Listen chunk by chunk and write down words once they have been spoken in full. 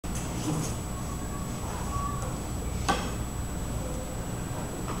What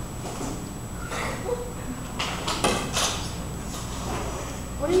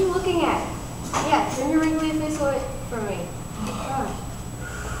are you looking at? Yeah, turn your wrinkly face away from me. Gosh.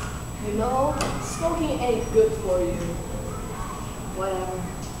 You know, smoking ain't good for you. Whatever.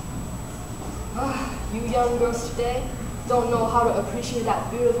 You young girls today don't know how to appreciate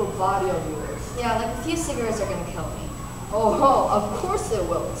that beautiful body of yours. Yeah, like a few cigarettes are gonna kill me. Oh, of course it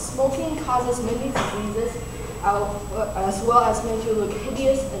will. Smoking causes many diseases, as well as make you look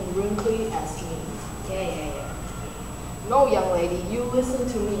hideous and wrinkly as me. Yeah. No, young lady, you listen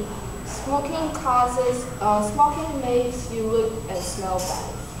to me. Smoking makes you look and smell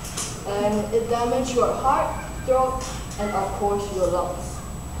bad. And it damages your heart, throat, and of course your lungs.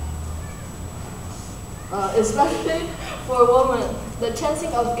 Especially for a woman, the chance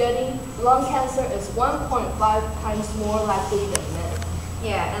of getting lung cancer is 1.5 times more likely than men.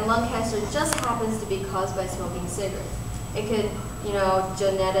 Yeah, and lung cancer just happens to be caused by smoking cigarettes. It could,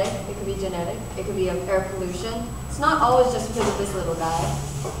 genetic, it could be genetic, it could be air pollution. It's not always just because of this little guy.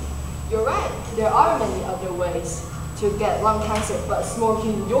 You're right, there are many other ways to get lung cancer, but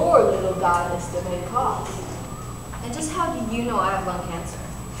smoking your little guy is the main cause. And just how do you know I have lung cancer?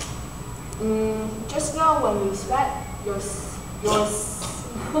 Just now when you spat, your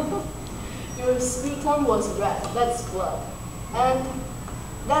sputum was red. That's blood. And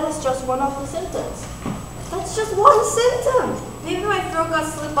that is just one of the symptoms. That's just one symptom. Maybe my throat got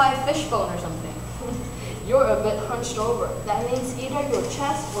slit by a fishbone or something. You're a bit hunched over. That means either your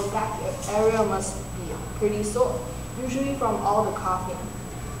chest or back area must be pretty sore, usually from all the coughing.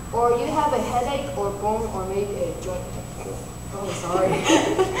 Or you have a headache or bone or maybe a joint. Oh, sorry.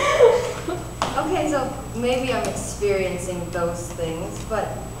 Okay, so maybe I'm experiencing those things, but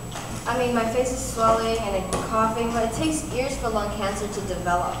my face is swelling and I'm coughing, but it takes years for lung cancer to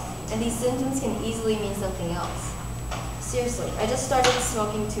develop, and these symptoms can easily mean something else. Seriously, I just started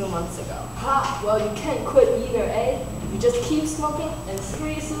smoking 2 months ago. Ha! Well, you can't quit either, eh? You just keep smoking, and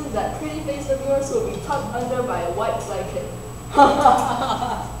pretty soon that pretty face of yours will be tucked under by a white blanket.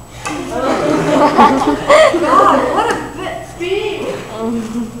 God, what a bit speed!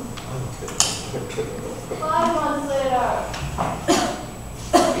 5 months later.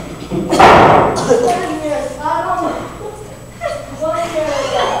 7 years. I don't know. 1 year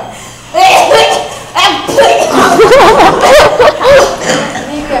later.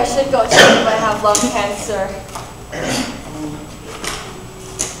 Maybe I should go check if I have lung cancer.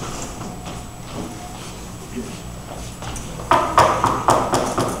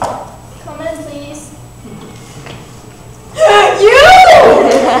 Come in, please.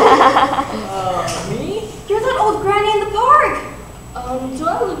 Me? You're that old granny in the park! Do I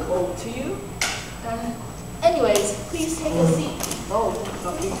look old to you? Anyways, please take a seat. Oh,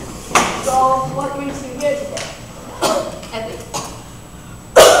 okay. So, what brings you here today? I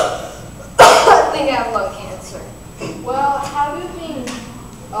think I have lung cancer. Well, have you been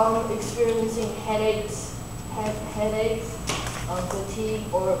experiencing headaches, fatigue,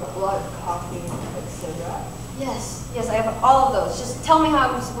 or blood coughing, etc.? Yes, I have all of those. Just tell me how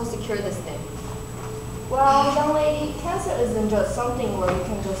I'm supposed to cure this thing. Well, young lady, cancer isn't just something where you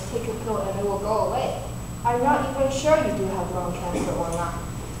can just take a pill and it will go away. I'm not even sure you do have lung cancer or not.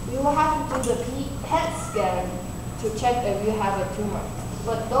 You will have to do the PET scan to check if you have a tumor.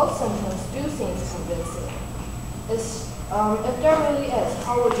 But those symptoms do seem convincing. If there really is,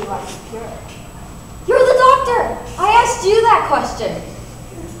 how would you like to cure it? You're the doctor! I asked you that question.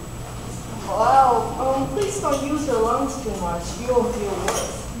 Well, please don't use your lungs too much. You'll feel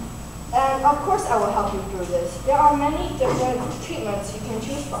worse. And of course I will help you through this. There are many different treatments you can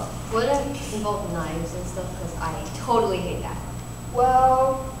choose from. Would it involve knives and stuff? Because I totally hate that.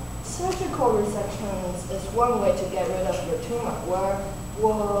 Well, surgical resections is one way to get rid of your tumor,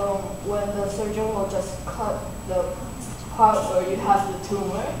 when the surgeon will just cut the part where you have the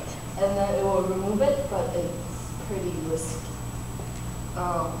tumor, and then it will remove it, but it's pretty risky.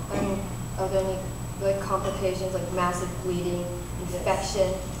 And are there any complications like massive bleeding,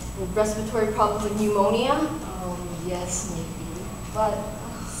 infection, and respiratory problems like pneumonia? Yes, maybe. But,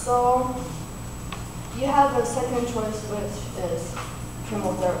 so, you have a second choice, which is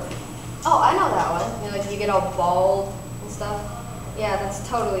chemotherapy. Oh, I know that one. Like you get all bald and stuff. Yeah, that's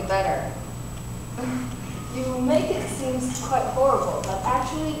totally better. You make it seem quite horrible, but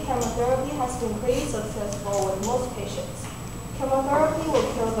actually chemotherapy has been pretty successful with most patients. Chemotherapy will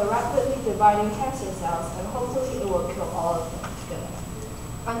kill the rapidly dividing cancer cells, and hopefully it will kill all of them together.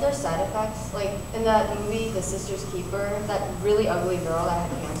 Aren't there side effects? Like in that movie, The Sister's Keeper, that really ugly girl that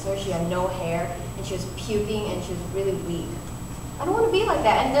had cancer, she had no hair, and she was puking, and she was really weak. I don't want to be like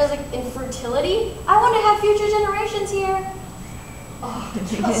that. And there's like infertility. I want to have future generations here. Oh,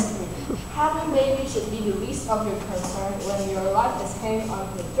 trust me. Having babies should be the least of your concern when your life is hanging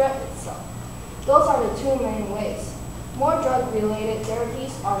on the thread itself. Those are the two main ways. More drug-related therapies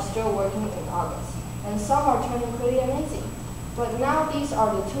are still working in August, and some are turning pretty amazing. But now these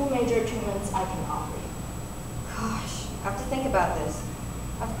are the two major treatments I can offer you. Gosh, I have to think about this.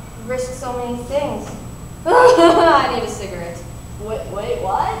 I've risked so many things. I need a cigarette. Wait,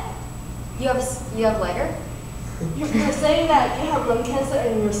 what? You have a lighter? You're saying that you have lung cancer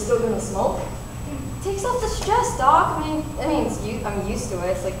and you're still gonna smoke? It takes off the stress, Doc. I mean, I'm used to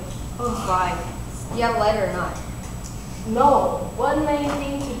it. It's like, it's fine. You have a lighter or not? No. One main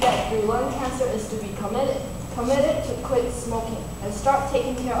thing to get through lung cancer is to be committed. Committed to quit smoking and start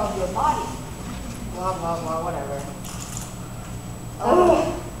taking care of your body. Blah, blah, blah, whatever.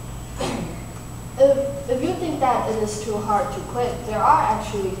 If you think that it is too hard to quit, there are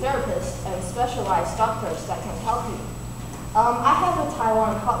actually therapists and specialized doctors that can help you. I have a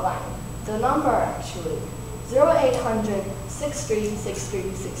Taiwan hotline. The number actually, 0800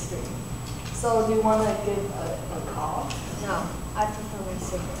 636363. So do you want to give a call? No, I prefer my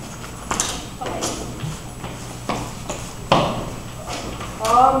cigarette. Okay.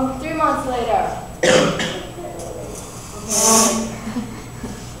 3 months later. Okay.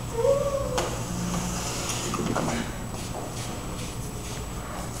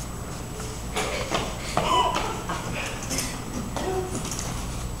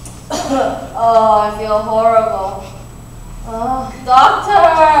 Oh, I feel horrible.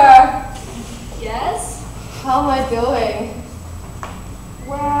 Doctor! Yes? How am I doing?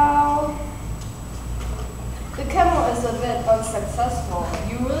 Well, the chemo is a bit unsuccessful.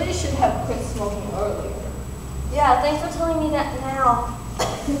 You really should have quit smoking earlier. Yeah, thanks for telling me that now.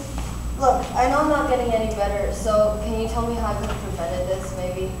 Look, I know I'm not getting any better, so can you tell me how I could have prevented this?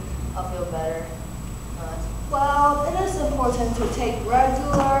 Maybe I'll feel better. Well, it is important to take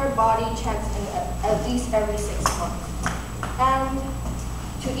regular body checks at least every 6 months. And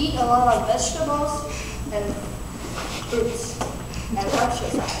to eat a lot of vegetables and fruits and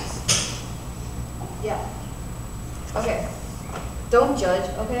exercise. Yeah. Okay. Don't judge,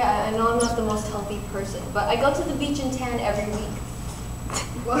 okay? I know I'm not the most healthy person, but I go to the beach and tan every week.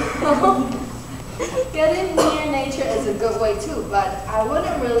 Well, getting near nature is a good way too, but I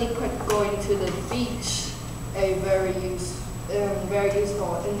wouldn't really put going to the beach very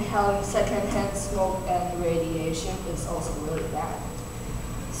useful. Inhaling secondhand smoke and radiation is also really bad.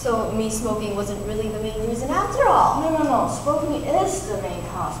 So me smoking wasn't really the main reason after all. No. Smoking is the main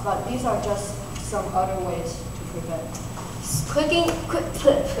cause, but these are just some other ways to prevent. Quitting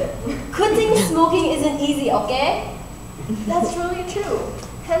smoking isn't easy, okay? That's really true.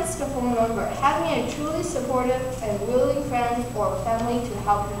 Hence the phone number. Having a truly supportive and willing friend or family to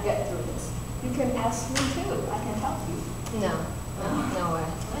help you get through this. You can ask me too. I can help you. No way.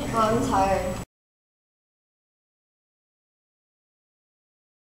 Oh, I'm tired.